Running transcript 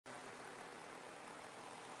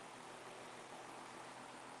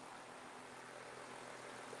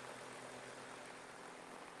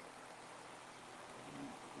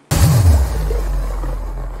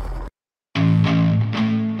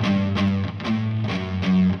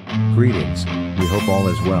Greetings, we hope all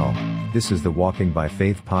is well. This is the Walking by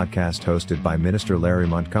Faith podcast hosted by Minister Larry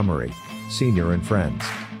Montgomery, Sr. and friends.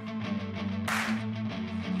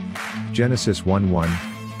 Genesis 1:1,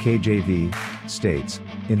 KJV, states,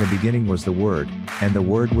 "In the beginning was the Word, and the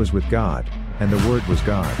Word was with God, and the Word was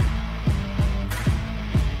God."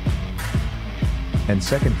 And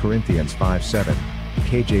 2 Corinthians 5:7,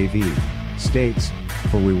 KJV, states,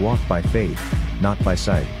 "For we walk by faith, not by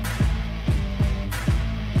sight."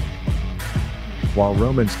 While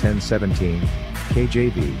Romans 10:17,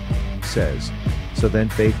 KJV, says, "So then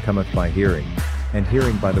faith cometh by hearing, and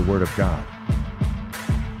hearing by the word of God."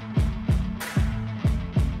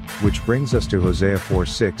 Which brings us to Hosea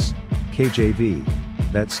 4:6, KJV,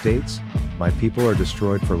 that states, "My people are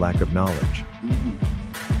destroyed for lack of knowledge."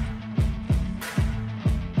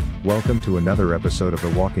 Welcome to another episode of the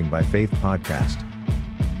Walking by Faith podcast.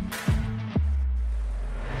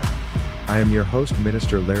 I am your host,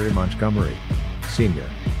 Minister Larry Montgomery, Sr.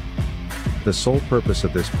 The sole purpose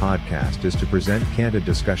of this podcast is to present candid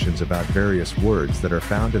discussions about various words that are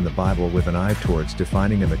found in the Bible with an eye towards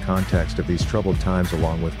defining in the context of these troubled times,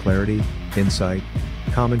 along with clarity, insight,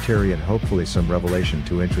 commentary, and hopefully some revelation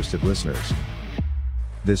to interested listeners.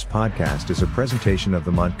 This podcast is a presentation of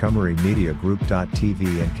the Montgomery Media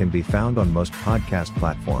Group.tv and can be found on most podcast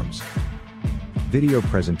platforms. Video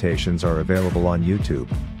presentations are available on YouTube,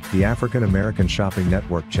 the African American Shopping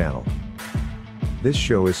Network channel. This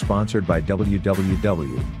show is sponsored by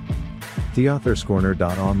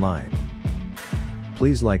www.theauthor'scorner.online.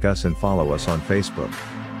 Please like us and follow us on Facebook.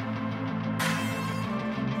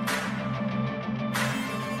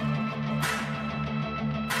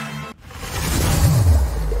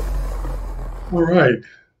 All right.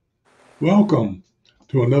 Welcome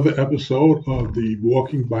to another episode of the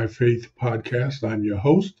Walking by Faith podcast. I'm your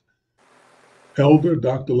host, Elder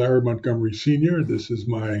Dr. Larry Montgomery Sr. This is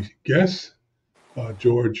my guest,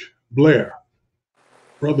 George Blair,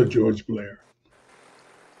 Brother George Blair.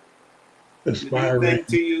 Aspiring. Good evening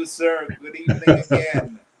to you, sir. Good evening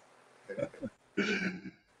again.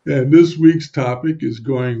 And this week's topic is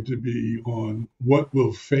going to be on what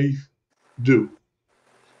will faith do?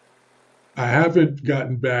 I haven't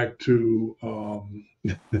gotten back to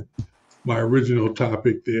my original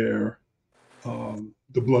topic there, the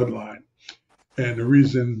bloodline. And the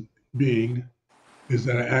reason being is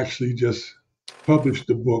that I actually just published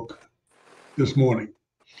the book this morning.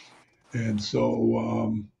 And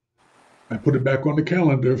so I put it back on the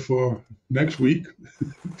calendar for next week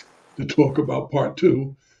to talk about part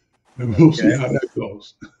 2, and we'll see how that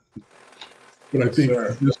goes. But I think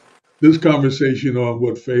this conversation on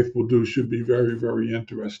what faith will do should be very, very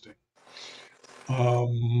interesting.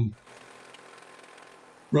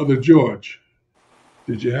 Brother George,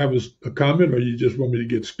 did you have a comment, or you just want me to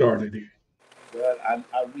get started here? Well, I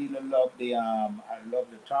really love the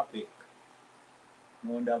topic,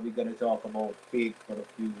 knowing that we're going to talk about faith for the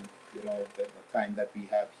few, the time that we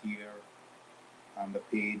have here on the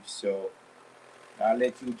page. So I'll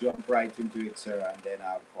let you jump right into it, sir, and then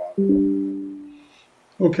I'll follow.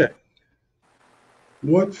 Okay.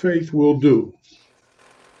 What faith will do?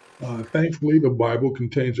 Thankfully, the Bible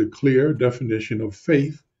contains a clear definition of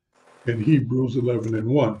faith in Hebrews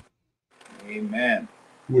 11:1. Amen.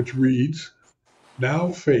 Which reads,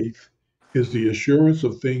 "Now faith is the assurance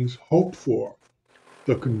of things hoped for,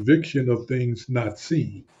 the conviction of things not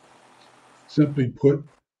seen." Simply put,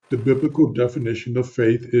 the biblical definition of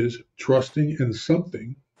faith is trusting in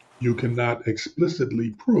something you cannot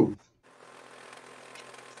explicitly prove.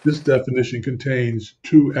 This definition contains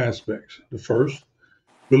 2 aspects. The first,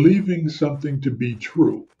 believing something to be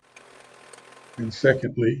true. And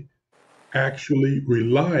secondly, actually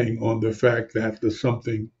relying on the fact that the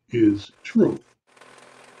something is true.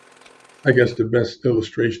 I guess the best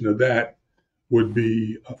illustration of that would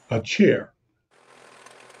be a chair.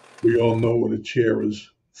 We all know what a chair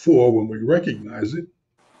is for when we recognize it,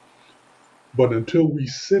 but until we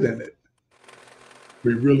sit in it,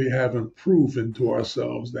 we really haven't proven to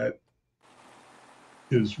ourselves that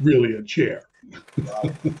is really a chair.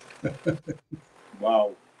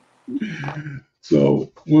 Wow.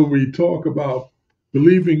 So when we talk about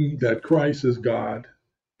believing that Christ is God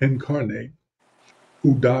incarnate,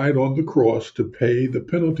 who died on the cross to pay the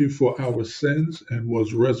penalty for our sins and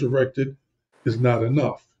was resurrected, is not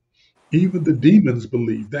enough. Even the demons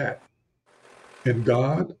believe that in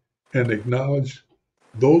God and acknowledge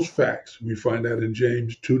those facts. We find that in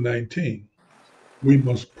James 2:19. We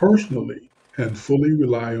must personally and fully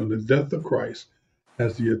rely on the death of Christ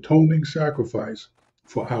as the atoning sacrifice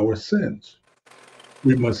for our sins.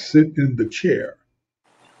 We must sit in the chair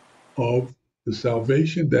of the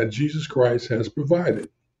salvation that Jesus Christ has provided.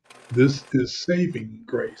 This is saving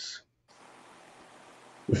grace.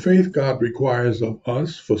 The faith God requires of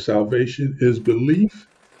us for salvation is belief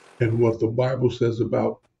in what the Bible says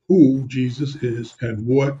about who Jesus is and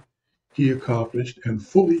what he accomplished, and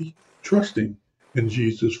fully trusting in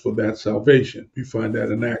Jesus for that salvation. We find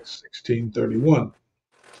that in Acts 16:31.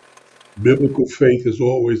 Biblical faith is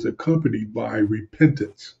always accompanied by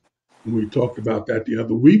repentance. And we talked about that the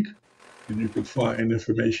other week, and you can find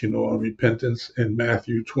information on repentance in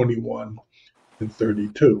Matthew 21 and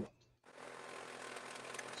 32.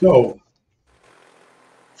 So,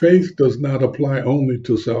 faith does not apply only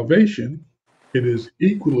to salvation, it is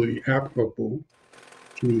equally applicable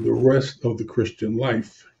to the rest of the Christian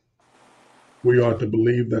life. We are to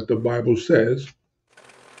believe that the Bible says,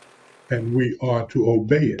 and we are to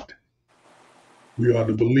obey it. We are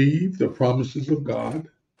to believe the promises of God,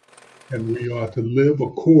 and we are to live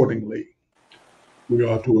accordingly. We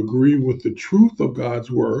are to agree with the truth of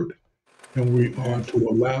God's word, and we are to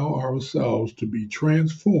allow ourselves to be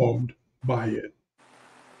transformed by it.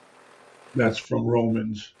 That's from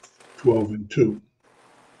Romans 12:2.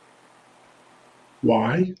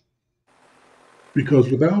 Why?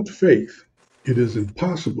 Because without faith, it is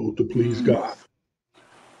impossible to please God.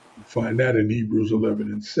 You find that in Hebrews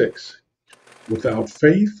 11:6. Without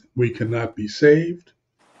faith, we cannot be saved.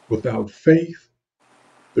 Without faith,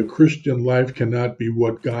 the Christian life cannot be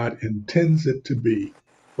what God intends it to be.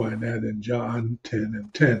 Find that in John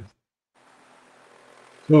 10:10.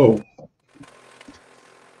 So,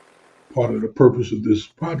 part of the purpose of this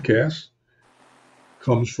podcast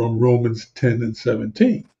comes from Romans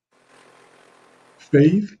 10:17.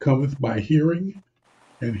 Faith cometh by hearing,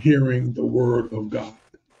 and hearing the word of God.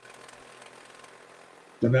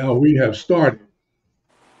 So now we have started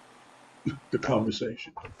the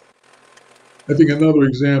conversation. I think another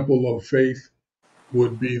example of faith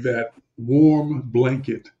would be that warm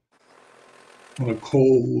blanket on a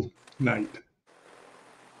cold night.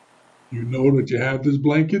 You know that you have this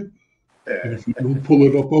blanket, and if you don't pull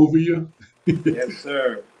it up over you, Yes,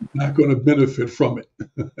 sir. you're not going to benefit from it.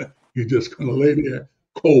 You're just going to lay there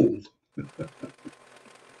cold.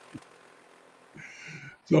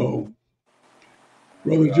 So,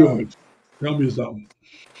 Brother George, tell me something.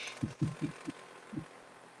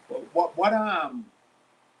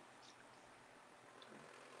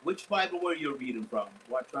 Which Bible were you reading from?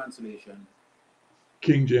 What translation?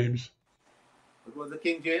 King James. It was the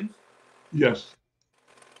King James? Yes.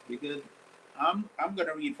 Because I'm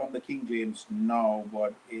gonna read from the King James now,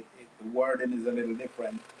 but the wording is a little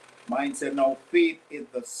different. Mine said, "Now faith is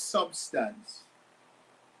the substance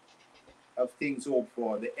of things hoped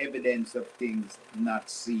for, the evidence of things not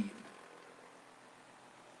seen."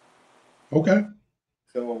 Okay.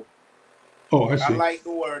 So Oh, I I see. like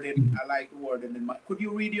the wording. I like the wording in my. Could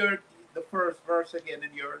you read the first verse again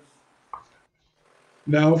in yours?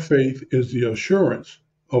 Now faith is the assurance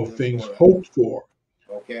of The things assurance. hoped for,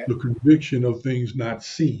 Okay. the conviction of things not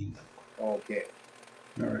seen. Okay.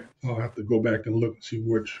 All right. I'll have to go back and look and see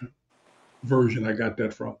which version I got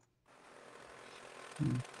that from.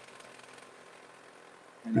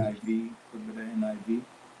 NIV. Could be the NIV.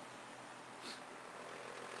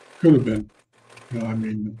 Could have been. I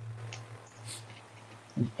mean,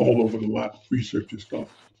 I'm all over the lot, researching stuff.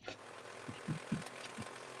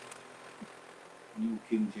 New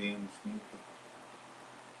King James. I'm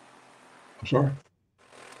sorry.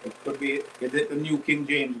 It could be. Is it the New King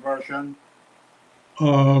James version?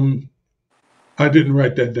 I didn't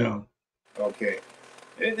write that down. Okay.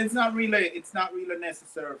 It's not really. It's not really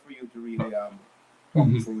necessary for you to really come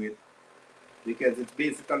Mm-hmm. through it, because it's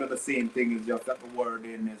basically the same thing. It's just that the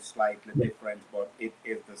wording is slightly different, but it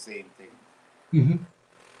is the same thing. Mm-hmm.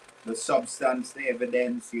 The substance, the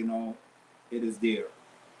evidence, it is there.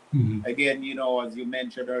 Mm-hmm. Again, as you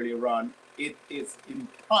mentioned earlier on, it is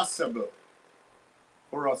impossible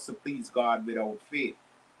for us to please God without faith.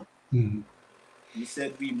 Mm-hmm. He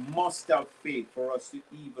said we must have faith for us to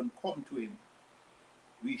even come to Him.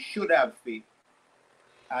 We should have faith.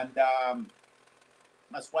 And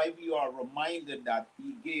that's why we are reminded that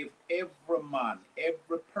He gave every man,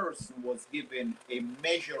 every person was given a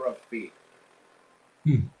measure of faith.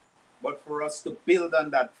 Mm-hmm. But for us to build on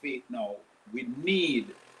that faith now, we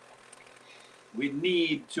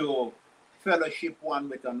need to fellowship one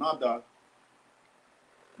with another,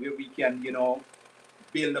 where we can,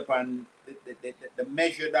 build upon the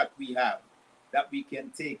measure that we have, that we can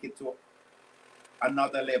take it to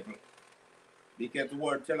another level. Because the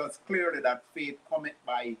word tells us clearly that faith cometh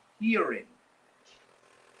by hearing,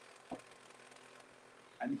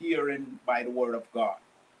 and hearing by the word of God.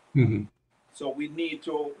 Mm-hmm. So we need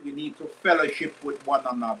to fellowship with one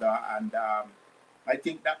another, and I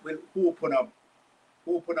think that will open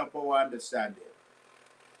up our understanding.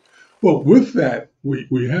 Well, with that,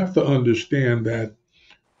 we have to understand that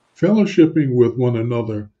fellowshipping with one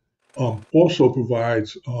another also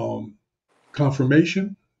provides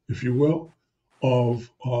confirmation, if you will,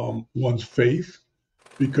 of one's faith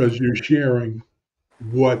because you're sharing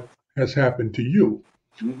what has happened to you.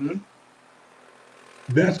 Mm-hmm.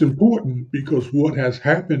 That's important because what has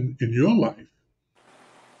happened in your life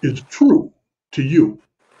is true to you.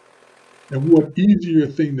 And what easier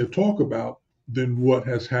thing to talk about than what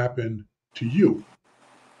has happened to you?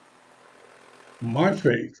 My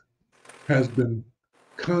faith has been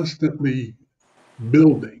constantly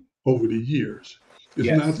building over the years.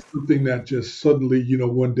 It's not Yes. something that just suddenly,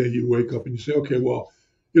 one day you wake up and you say, okay, well,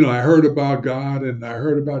 I heard about God and I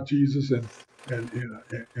heard about Jesus and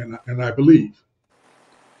I believe.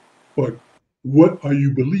 But what are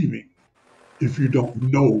you believing if you don't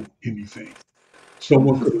know anything?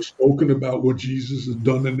 Someone Mm-hmm. could have spoken about what Jesus has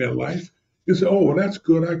done in their life and say, oh, well, that's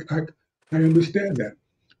good. I understand that.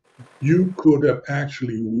 You could have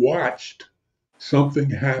actually watched something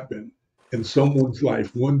happen in someone's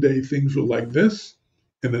life. One day things were like this,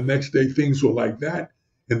 and the next day things were like that.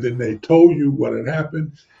 And then they told you what had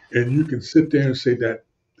happened, and you can sit there and say that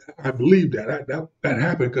I believe that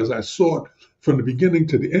happened because I saw it from the beginning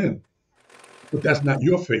to the end. But that's not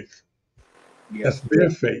your faith. That's Yes. their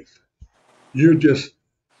faith. You're just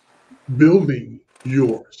building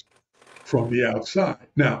yours from the outside.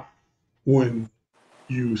 Now, when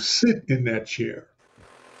you sit in that chair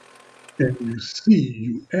and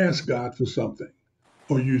you ask God for something,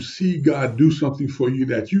 or you see God do something for you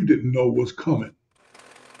that you didn't know was coming,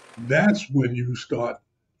 that's when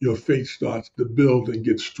your faith starts to build and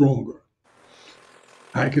get stronger.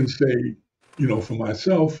 I can say, for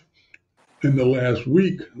myself, in the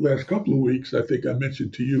last couple of weeks, I think I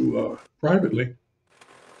mentioned to you privately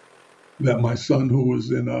that my son, who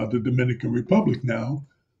was in the Dominican Republic now,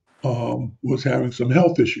 was having some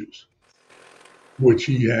health issues, which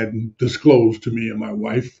he hadn't disclosed to me and my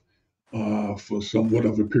wife for somewhat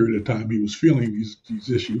of a period of time. He was feeling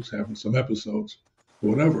these issues, having some episodes,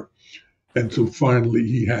 whatever. And so finally,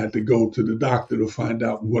 he had to go to the doctor to find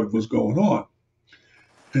out what was going on.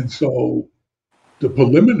 And so the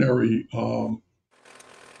preliminary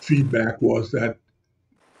feedback was that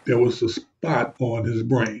there was a spot on his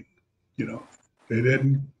brain. You know,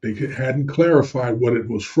 they hadn't clarified what it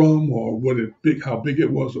was from or how big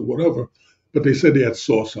it was or whatever, but they said they had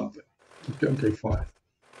saw something. Okay, fine.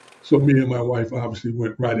 So me and my wife obviously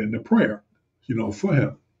went right into prayer, for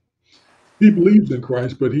him. He believes in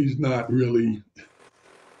Christ, but he's not really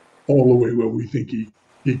all the way where we think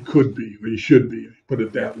he could be or he should be, put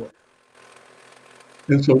it Yeah. that way.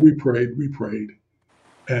 And so we prayed,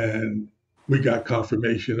 and we got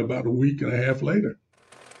confirmation about a week and a half later,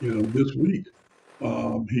 this week.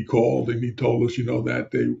 He called and he told us, that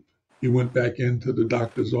he went back into the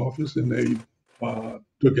doctor's office and they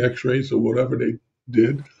took x-rays or whatever they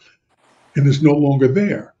did, and it's no longer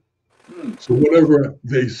there. Hmm. So whatever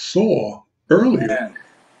they saw earlier Man.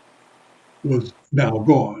 was now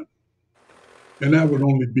gone. And that would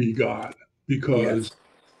only be God because, Yes.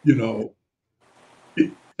 you know,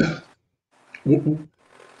 it,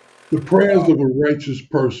 the prayers Wow. of a righteous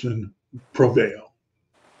person prevail,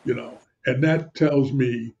 and that tells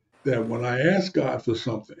me that when I ask God for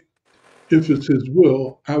something, if it's his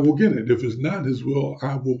will, I will get it. If it's not his will,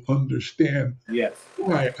 I will understand Yes.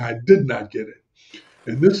 why I did not get it.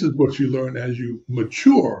 And this is what you learn as you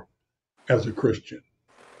mature as a Christian,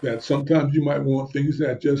 that sometimes you might want things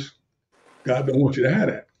that just God don't want you to have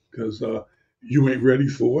that because you ain't ready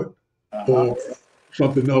for it, Uh-huh. or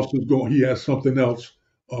something else is going. He has something else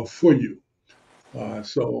for you.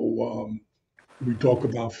 So we talk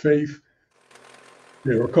about faith.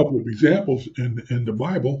 There are a couple of examples in the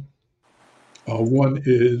Bible. One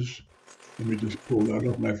is, let me just pull that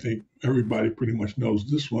up, and I think everybody pretty much knows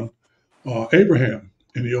this one. Abraham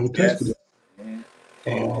in the Old Yes. Testament.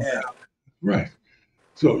 Um, Amen. right.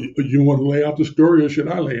 So you want to lay out the story, or should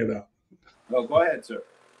I lay it out? Well, go ahead, sir.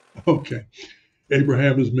 Okay.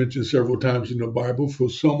 Abraham is mentioned several times in the Bible for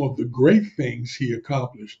some of the great things he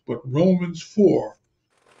accomplished, but Romans 4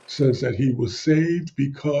 says that he was saved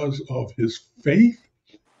because of his faith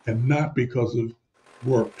and not because of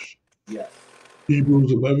works. Yes.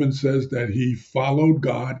 Hebrews 11 says that he followed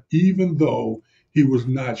God even though he was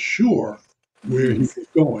not sure where he Mm-hmm. was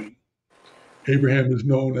going. Abraham is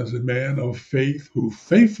known as a man of faith who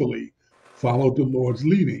faithfully followed the Lord's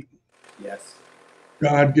leading. Yes.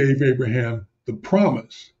 God gave Abraham the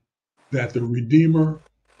promise that the Redeemer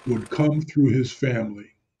would come through his family.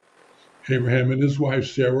 Abraham and his wife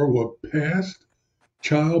Sarah were past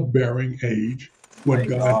childbearing age My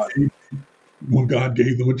God. when God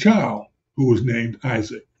gave them a child who was named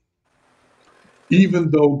Isaac.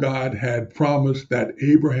 Even though God had promised that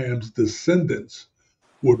Abraham's descendants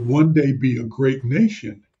would one day be a great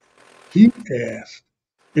nation, he asked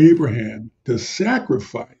Abraham to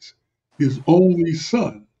sacrifice his only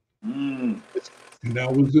son. Mm. And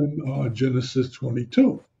that was in Genesis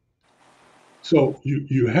 22. So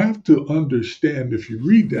you have to understand, if you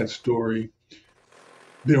read that story,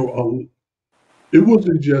 it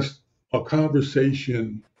wasn't just a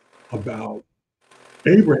conversation about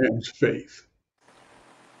Abraham's faith.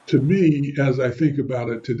 To me, as I think about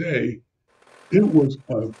it today, it was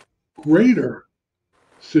a greater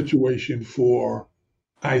situation for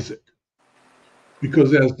Isaac,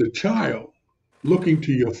 because as the child looking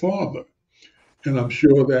to your father, and I'm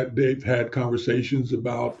sure that they've had conversations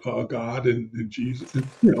about God and Jesus, and,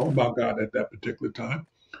 about God at that particular time.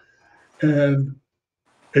 And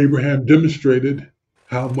Abraham demonstrated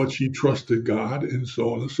how much he trusted God and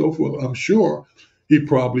so on and so forth. I'm sure he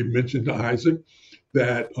probably mentioned to Isaac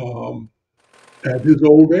that at his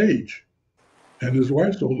old age and his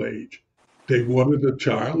wife's old age, they wanted a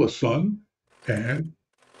child, a son, and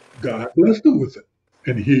God blessed them with it.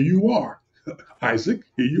 And here you are, Isaac,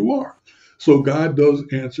 here you are. So God does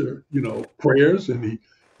answer, prayers, and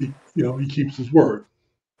he keeps his word.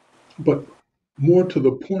 But more to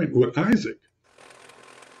the point with Isaac,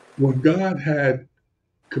 when God had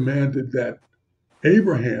commanded that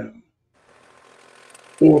Abraham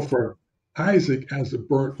offer Isaac as a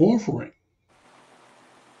burnt offering,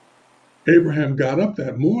 Abraham got up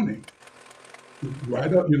that morning,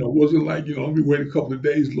 right up, it wasn't like, let me wait a couple of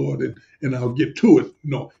days, Lord, and I'll get to it.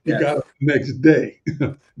 No, he Yes. got up the next day,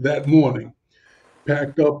 that morning,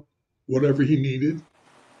 packed up whatever he needed,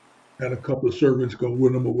 had a couple of servants go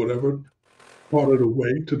with him or whatever, part of the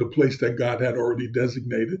way to the place that God had already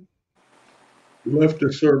designated, left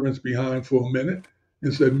the servants behind for a minute,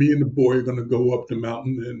 and said, me and the boy are going to go up the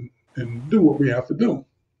mountain and do what we have to do.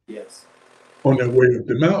 Yes. On their way up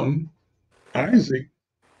the mountain, Isaac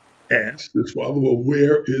asked his father, well,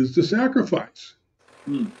 where is the sacrifice?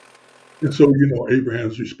 Hmm. And so,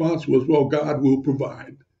 Abraham's response was, well, God will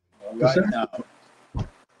provide All the right sacrifice. now.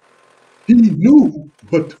 He knew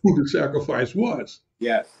who the sacrifice was,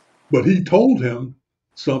 Yes. but he told him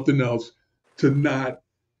something else to not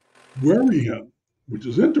worry him, which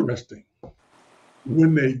is interesting.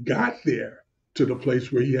 When they got there to the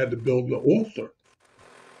place where he had to build the altar,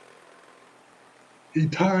 he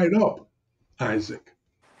tied up Isaac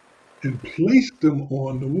and placed him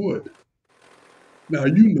on the wood. Now,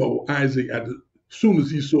 Isaac, as soon as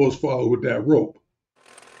he saw his father with that rope,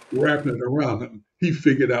 wrapping it around him, he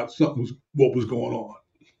figured out what was going on.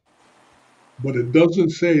 But it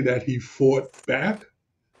doesn't say that he fought back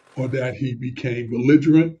or that he became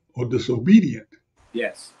belligerent or disobedient.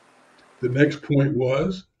 Yes. The next point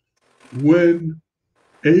was when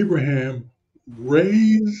Abraham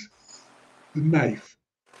raised the knife,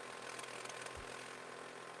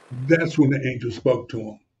 that's when the angel spoke to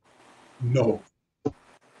him. No.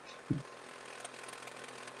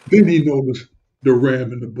 Then he noticed the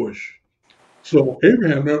ram in the bush. So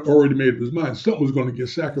Abraham had already made up his mind. Something was going to get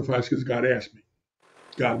sacrificed because God asked me.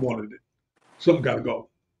 God wanted it. Something got to go.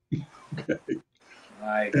 Okay.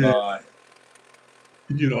 My And, God.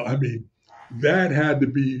 that had to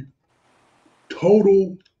be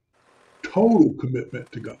total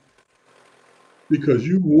commitment to God. Because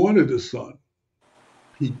you wanted a son.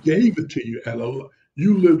 He gave it to you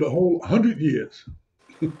you lived a whole 100 years.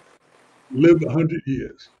 Lived 100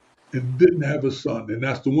 years and didn't have a son. And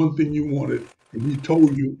that's the one thing you wanted. And he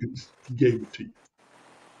told you and he gave it to you.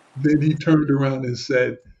 Then he turned around and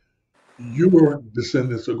said, your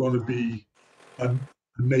descendants are going to be a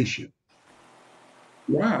nation.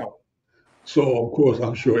 Wow. So, of course,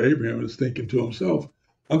 I'm sure Abraham is thinking to himself,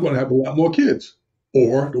 I'm going to have a lot more kids.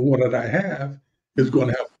 Or the one that I have is going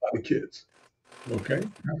to have a lot of kids. Okay?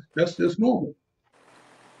 That's just normal.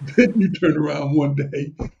 Then you turn around one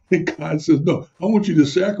day and God says, no, I want you to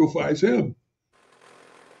sacrifice him.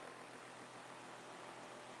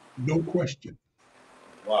 No question.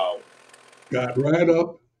 Wow. Got right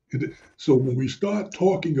up. So when we start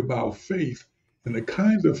talking about faith and the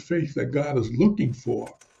kind of faith that God is looking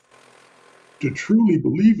for to truly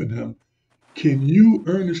believe in him, can you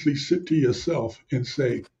earnestly sit to yourself and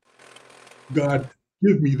say, God,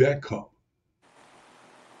 give me that cup.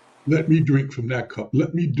 Let me drink from that cup.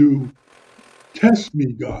 Test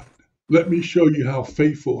me, God. Let me show you how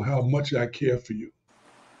faithful, how much I care for you.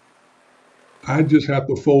 I just have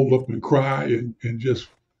to fold up and cry and just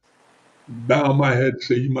bow my head and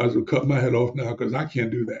say, you might as well cut my head off now because I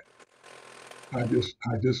can't do that. I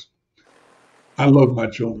love my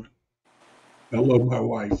children. I love my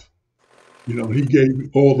wife. He gave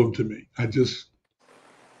all of them to me.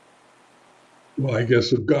 Well, I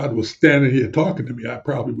guess if God was standing here talking to me, I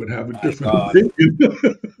probably would have a My different God. opinion.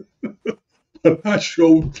 But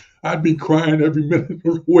I'd be crying every minute of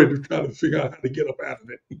the way to try to figure out how to get up out of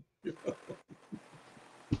it.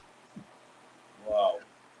 Wow.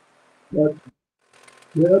 But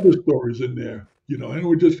there are other stories in there, and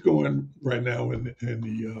we're just going right now in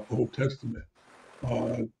the Old Testament.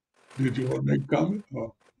 Did you want to make a comment?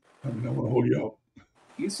 I want to hold you up.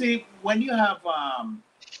 You see, when you have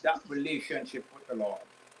that relationship with the Lord,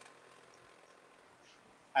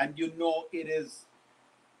 and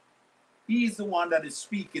He's the one that is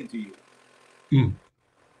speaking to you. Mm.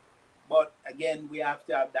 But again, we have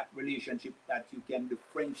to have that relationship that you can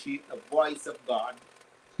differentiate the voice of God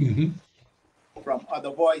Mm-hmm. from other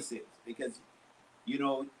voices, because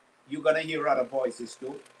you're gonna hear other voices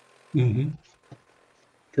too. Mm-hmm.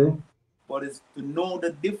 True. But it's to know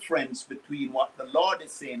the difference between what the Lord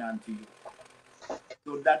is saying unto you.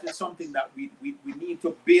 So that is something that we need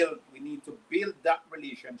to build. We need to build that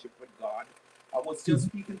relationship with God. I was just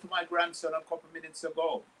speaking to my grandson a couple minutes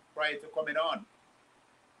ago prior to coming on.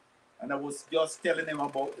 And I was just telling him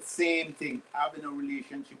about the same thing, having a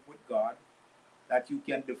relationship with God, that you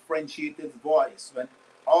can differentiate his voice when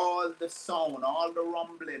all the sound, all the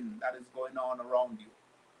rumbling that is going on around you.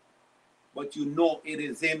 But it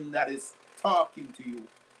is him that is talking to you,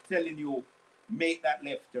 telling you, make that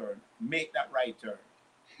left turn, make that right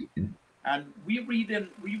turn. And we read in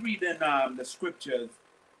the scriptures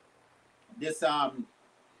this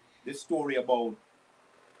story about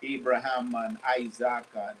Abraham and Isaac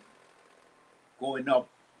and going up.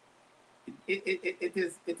 It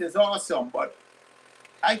is awesome, but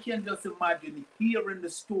I can just imagine hearing the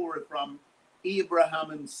story from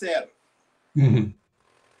Abraham himself. Mm-hmm.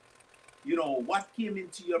 What came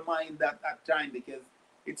into your mind at that time? Because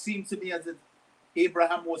it seems to me as if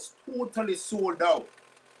Abraham was totally sold out.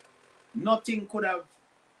 Nothing could have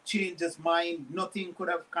changed his mind. Nothing could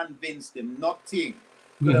have convinced him. Nothing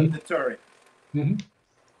could have deterred him. Mm-hmm.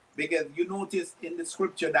 Because you notice in the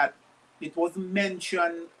scripture that it was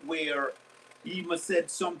mentioned where he must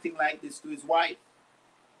said something like this to his wife.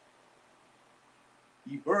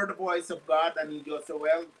 He heard the voice of God and he just said,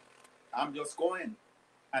 well, I'm just going.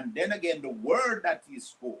 And then again, the word that he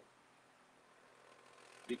spoke,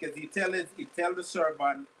 because he tell the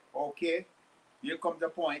servant, okay, here comes the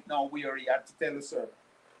point now where he had to tell the servant,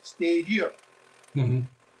 stay here. Mm-hmm.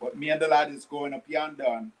 But me and the lad is going up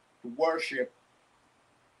yonder to worship,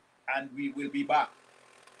 and we will be back.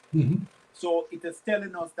 Mm-hmm. So it is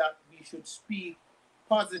telling us that we should speak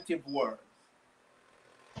positive words.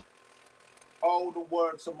 All the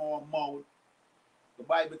words from our mouth, the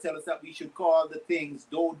Bible tells us that we should call the things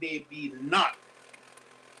though they be not.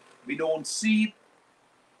 We don't see it,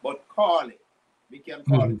 but call it. We can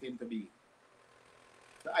call it into being.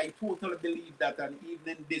 So I totally believe that, and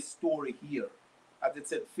even in this story here, as it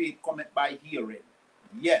said, faith cometh by hearing.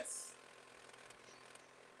 Yes,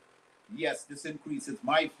 this increases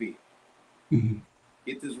my faith. Mm-hmm.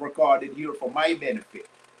 It is recorded here for my benefit.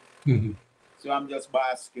 Mm-hmm. So I'm just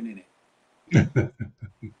basking in it.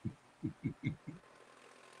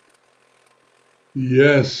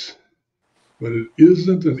 Yes, but it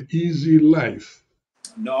isn't an easy life.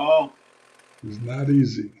 No. It's not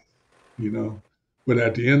easy, but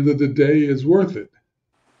at the end of the day, it's worth it.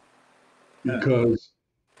 Because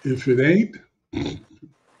if it ain't,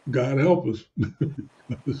 God help us.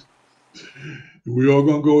 We all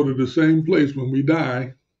going to go to the same place when we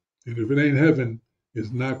die. And if it ain't heaven,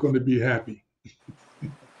 it's not going to be happy.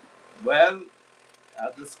 Well,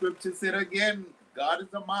 as the scripture said again, God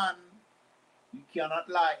is a man. You cannot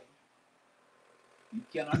lie. You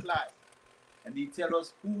cannot lie. And he tells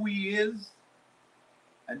us who he is.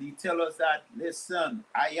 And he tells us that, listen,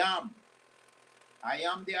 I am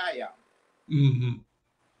the I am. Mm-hmm.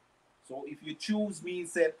 So if you choose me, he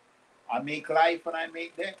said, I make life and I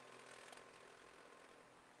make death.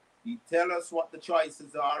 He tells us what the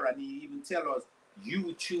choices are, and he even tells us,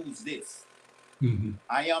 you choose this. Mm-hmm.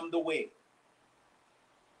 I am the way.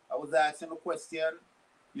 I was asking a question,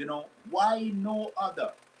 why no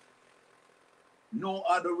other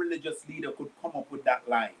religious leader could come up with that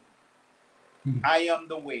line? Mm-hmm. I am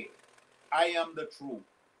the way. I am the truth.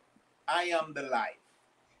 I am the life.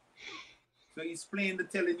 So he's plainly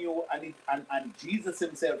telling you, and Jesus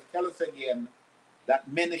himself tells us again that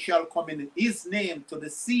many shall come in his name to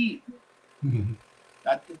deceive. Mm-hmm.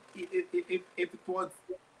 That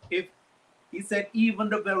if he said even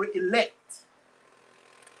the very elect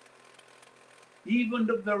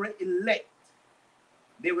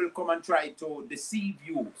they will come and try to deceive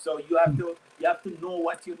you. So you have to know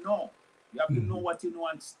what you know. You have to know what you know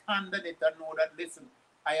and stand on it and know that, listen,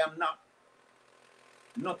 I am not.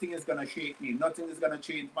 Nothing is gonna shake me. Nothing is gonna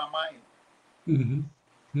change my mind.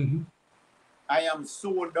 I am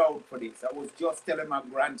sold out for this. I was just telling my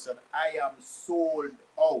grandson, I am sold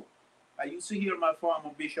out. I used to hear my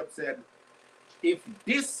former bishop said, if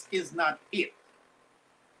this is not it,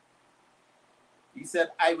 he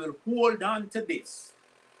said, I will hold on to this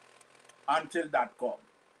until that comes.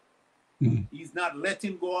 He's not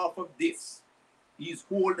letting go off of this. He's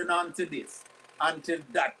holding on to this until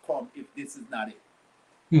that comes, if this is not it.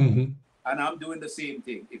 And I'm doing the same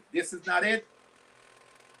thing. If this is not it,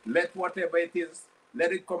 let whatever it is,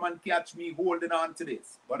 let it come and catch me holding on to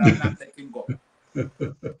this. But I'm not letting go.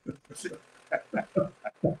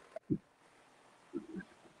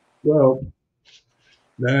 Well,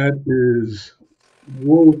 that is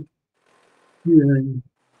worth hearing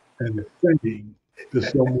and saying to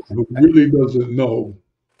someone who really doesn't know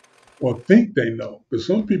or think they know. Because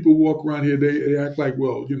some people walk around here, they act like,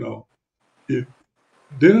 well, you know, if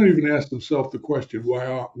they don't even ask themselves the question,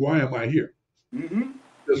 why am I here?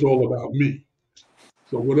 It's all about me.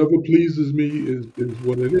 So whatever pleases me is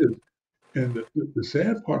what it is. And the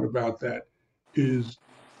sad part about that is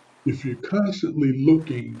if you're constantly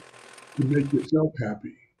looking to make yourself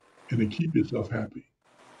happy and to keep yourself happy,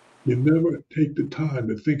 you never take the time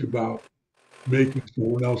to think about making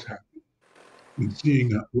someone else happy and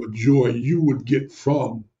seeing what joy you would get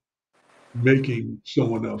from making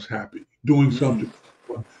someone else happy, doing something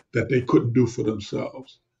that they couldn't do for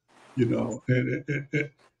themselves, you know, and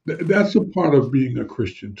that's a part of being a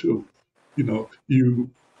Christian too. You know,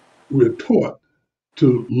 we're taught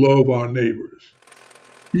to love our neighbors,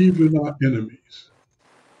 even our enemies,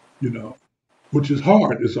 you know, which is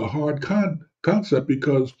hard. It's a hard concept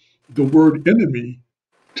because the word enemy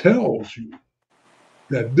tells you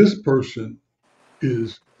that this person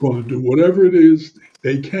is going to do whatever it is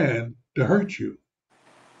they can to hurt you,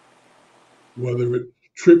 whether it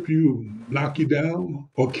trip you, knock you down,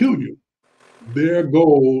 or kill you. Their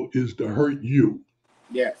goal is to hurt you.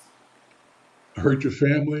 Yes. Hurt your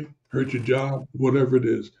family, hurt your job, whatever it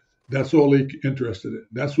is. That's all they're interested in.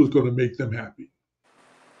 That's what's going to make them happy.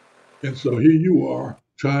 And so here you are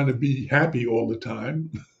trying to be happy all the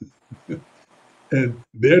time. And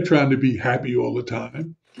they're trying to be happy all the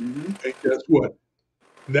time. And guess what?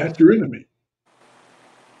 That's your enemy.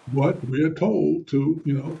 But we're told to,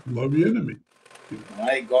 you know, love your enemy. You know?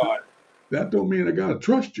 My God. That don't mean I got to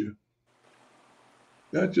trust you.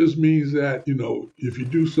 That just means that, you know, if you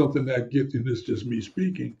do something that gets, and it's just me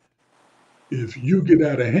speaking, if you get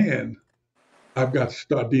out of hand, I've got to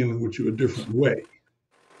start dealing with you a different way,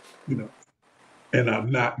 you know, and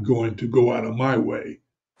I'm not going to go out of my way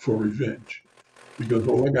for revenge because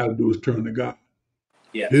all I got to do is turn to God.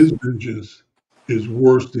 Yes. His vengeance is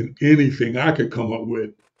worse than anything I could come up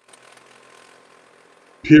with,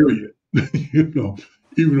 period. You know,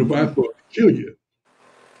 even if I thought to kill you,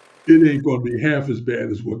 it ain't going to be half as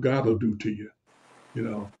bad as what God will do to you, you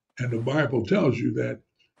know. And the Bible tells you that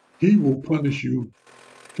he will punish you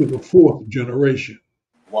to the fourth generation.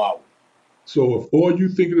 Wow. So if all you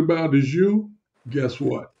thinking about is you, guess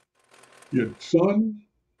what? Your son,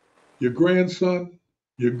 your grandson,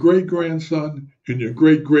 your great-grandson, and your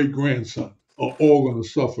great-great-grandson are all going to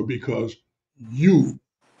suffer because you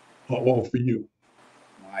are all for you.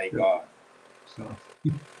 My God. So,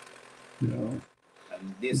 you know.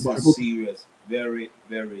 And this is serious. Very,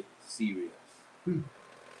 very serious. And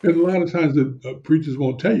a lot of times the preachers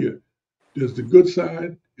won't tell you there's the good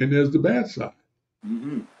side and there's the bad side.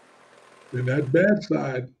 And that bad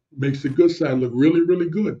side makes the good side look really, really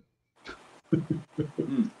good.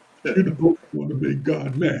 You don't want to make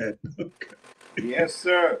God mad. Okay. Yes,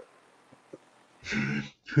 sir.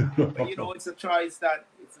 But you know, it's a choice that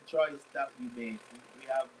we make.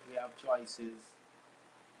 We have choices,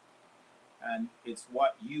 and it's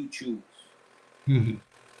what you choose. You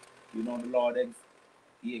know, the Lord,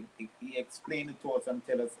 he explained it to us and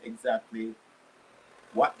tell us exactly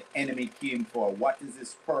what the enemy came for, what is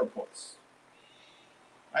his purpose.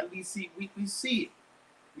 And we see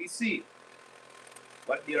it.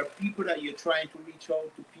 But there are people that you're trying to reach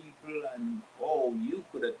out to people, and you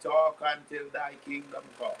could have talked until thy kingdom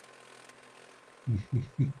come.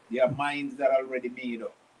 Their minds are already made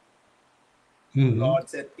up. The Lord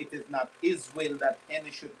said, it is not his will that any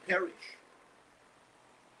should perish.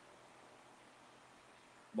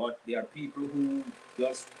 But there are people who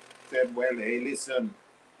just said, well, hey, listen,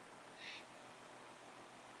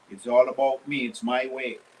 it's all about me, it's my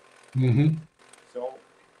way. So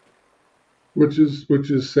which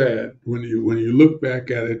is sad when you look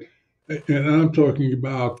back at it, and I'm talking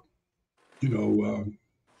about you know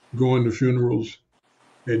going to funerals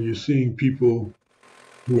and you're seeing people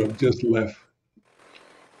who have just left,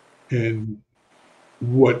 and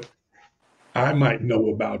what I might know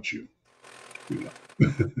about you. You know,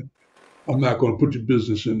 I'm not going to put your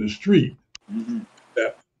business in the street Mm-hmm. at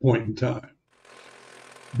that point in time,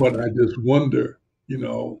 but I just wonder,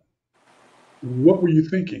 what were you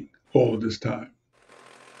thinking all of this time?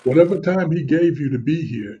 Whatever time he gave you to be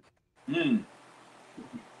here, Mm.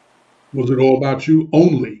 was it all about you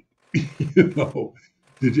only? you know,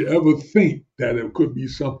 did you ever think that it could be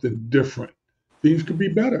something different? Things could be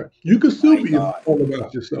better. You could still My be God. all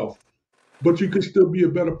about yourself, but you could still be a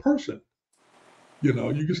better person. You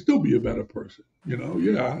could still be a better person.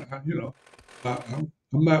 Yeah,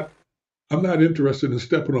 I'm not, I'm not interested in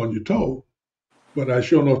stepping on your toe, but I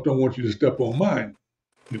sure enough don't want you to step on mine.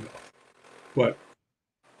 You know, but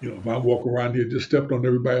if I walk around here just stepped on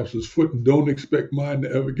everybody else's foot and don't expect mine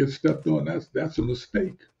to ever get stepped on, that's a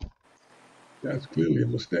mistake. That's clearly a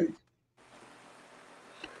mistake.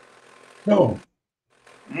 So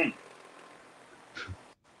Mm.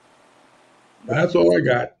 that's all I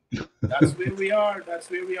got. That's where we are. That's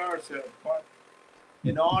where we are, sir. But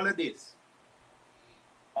in all of this,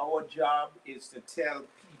 our job is to tell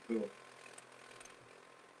people,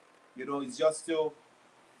 it's just to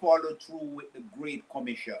follow through with the Great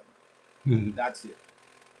Commission. Mhm. That's it.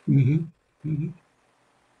 Mhm. Mhm.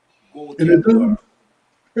 Go And tell it the world.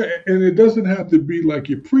 doesn't and it doesn't have to be like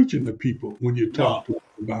you're preaching to people when you talk No, to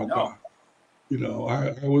them about no. God.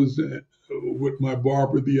 I was with my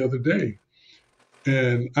barber the other day,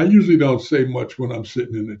 and I usually don't say much when I'm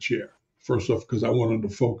sitting in a chair. First off, because I want them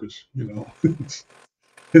to focus,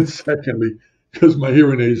 and secondly, because my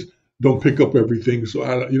hearing aids don't pick up everything, so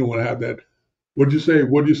you don't want to have that. What'd you say?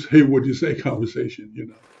 What'd you say? What'd you say? Conversation.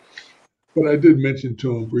 But I did mention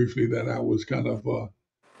to him briefly that I was kind of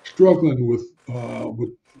struggling with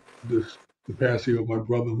the passing of my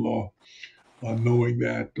brother-in-law, knowing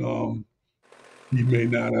that he may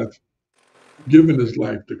not have given his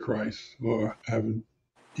life to Christ or haven't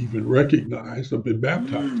even recognized or been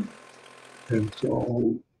baptized. Mm. And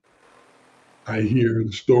so I hear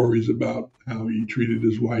the stories about how he treated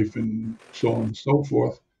his wife and so on and so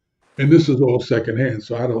forth. And this is all secondhand,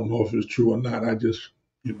 so I don't know if it's true or not. I just,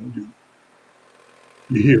 you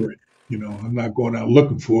hear it. I'm not going out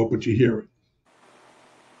looking for it, but you hear it.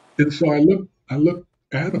 And so I look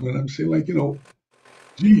at him and I'm saying, like,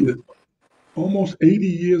 gee, you're almost 80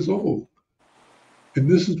 years old. And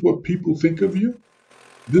this is what people think of you.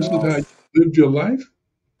 This is how you Yes. lived your life.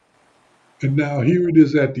 And now here it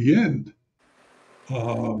is at the end.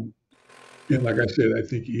 Um, and like I said, I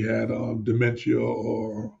think he had dementia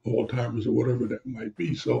or Alzheimer's or whatever that might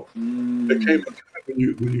be. So there came Mm. a time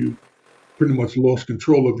when you pretty much lost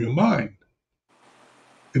control of your mind,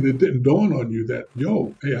 and it didn't dawn on you that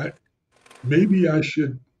hey, maybe I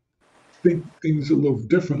should think things a little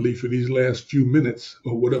differently for these last few minutes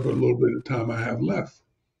or whatever little bit of time I have left.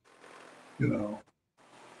 You know,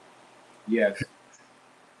 Yes.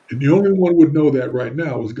 and the only one would know that right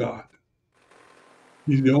now is God.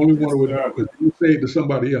 He's the only one Yes, who would know sir. because he would say it to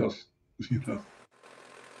somebody else. You know,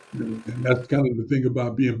 and that's kind of the thing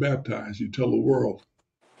about being baptized. You tell the world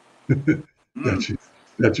Mm.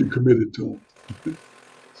 that you committed to him.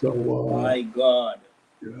 So My God.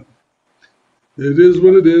 yeah, it is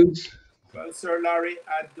what it is. Well, Sir Larry,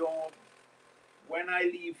 I don't. When I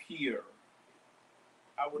leave here,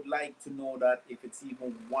 I would like to know that if it's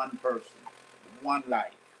even one person, one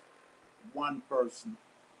life, one person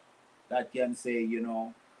that can say,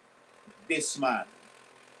 this man,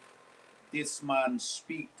 this man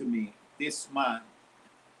speak to me, this man,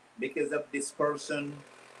 because of this person,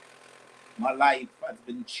 my life has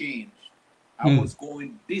been changed. I Mm, was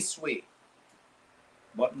going this way,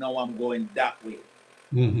 but now I'm going that way.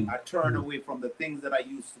 mhm, I turn mm, away from the things that I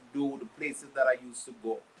used to do, the places that I used to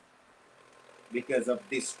go because of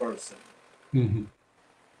this person. mhm.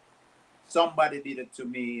 Somebody did it to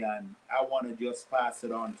me, and I want to just pass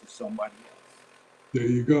it on to somebody else. There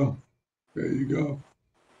you go. There you go.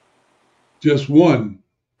 Just one.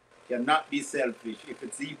 Cannot be selfish if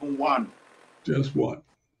it's even one, Just one.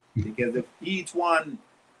 because if each one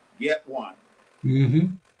get one,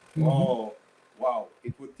 Mhm, mhm, oh wow,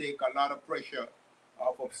 it would take a lot of pressure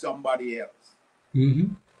off of somebody else.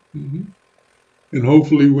 mhm, mhm. And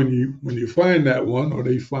hopefully, when you find that one, or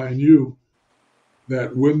they find you,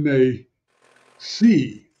 that when they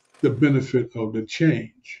see the benefit of the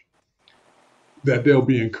change, that they'll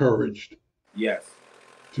be encouraged Yes,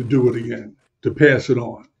 to do it again, to pass it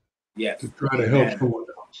on, yes, to try to help amen. someone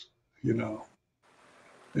else.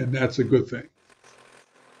 and that's a good thing.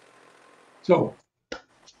 So,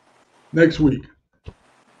 next week,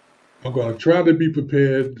 I'm going to try to be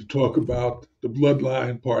prepared to talk about the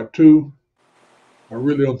bloodline part 2. I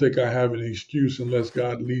really don't think I have an excuse unless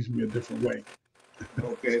God leads me a different way.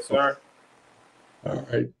 Okay, sir. All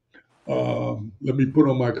right. Let me put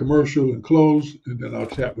on my commercial and close, and then I'll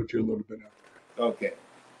chat with you a little bit after. Okay.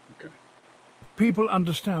 Okay. People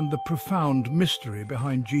understand the profound mystery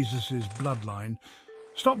behind Jesus' bloodline.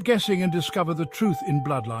 Stop guessing and discover the truth in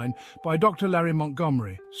Bloodline by Dr. Larry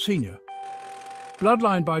Montgomery, Sr.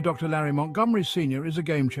 Bloodline by Dr. Larry Montgomery Sr. is a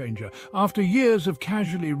game changer. After years of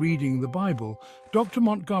casually reading the Bible, Dr.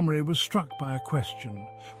 Montgomery was struck by a question.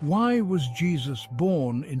 Why was Jesus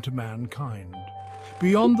born into mankind?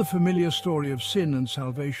 Beyond the familiar story of sin and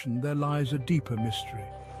salvation, there lies a deeper mystery.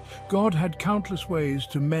 God had countless ways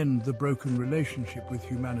to mend the broken relationship with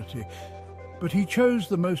humanity, but he chose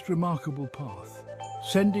the most remarkable path,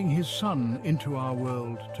 sending his Son into our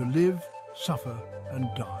world to live, suffer, and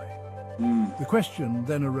die. The question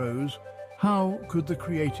then arose, how could the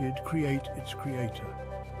created create its creator?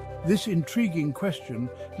 This intriguing question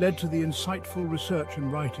led to the insightful research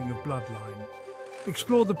and writing of Bloodline.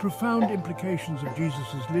 Explore the profound implications of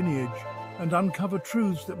Jesus' lineage and uncover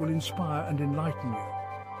truths that will inspire and enlighten you.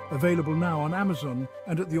 Available now on Amazon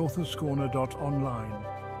and at theauthor'scorner.online.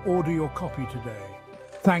 Order your copy today.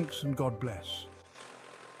 Thanks and God bless.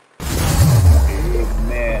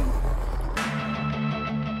 Amen.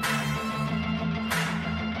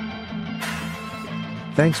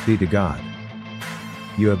 Thanks be to God.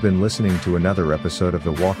 You have been listening to another episode of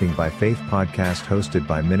the Walking by Faith podcast hosted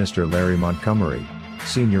by Minister Larry Montgomery,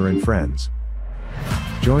 Sr. and friends.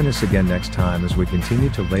 Join us again next time as we continue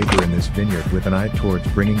to labor in this vineyard with an eye towards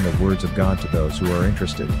bringing the words of God to those who are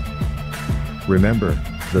interested. Remember,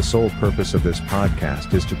 the sole purpose of this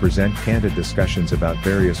podcast is to present candid discussions about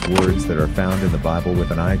various words that are found in the Bible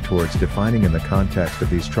with an eye towards defining in the context of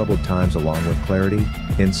these troubled times, along with clarity,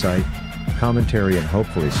 insight, commentary, and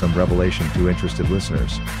hopefully some revelation to interested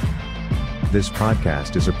listeners. This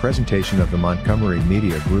podcast is a presentation of the Montgomery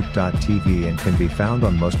Media Group.tv and can be found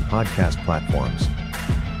on most podcast platforms.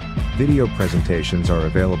 Video presentations are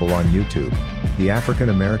available on YouTube, the African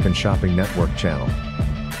American Shopping Network channel.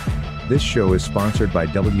 This show is sponsored by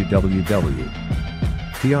The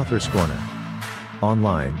Author's Corner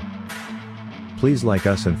online. Please like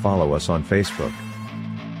us and follow us on Facebook.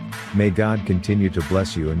 May God continue to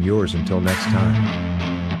bless you and yours until next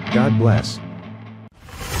time. God bless.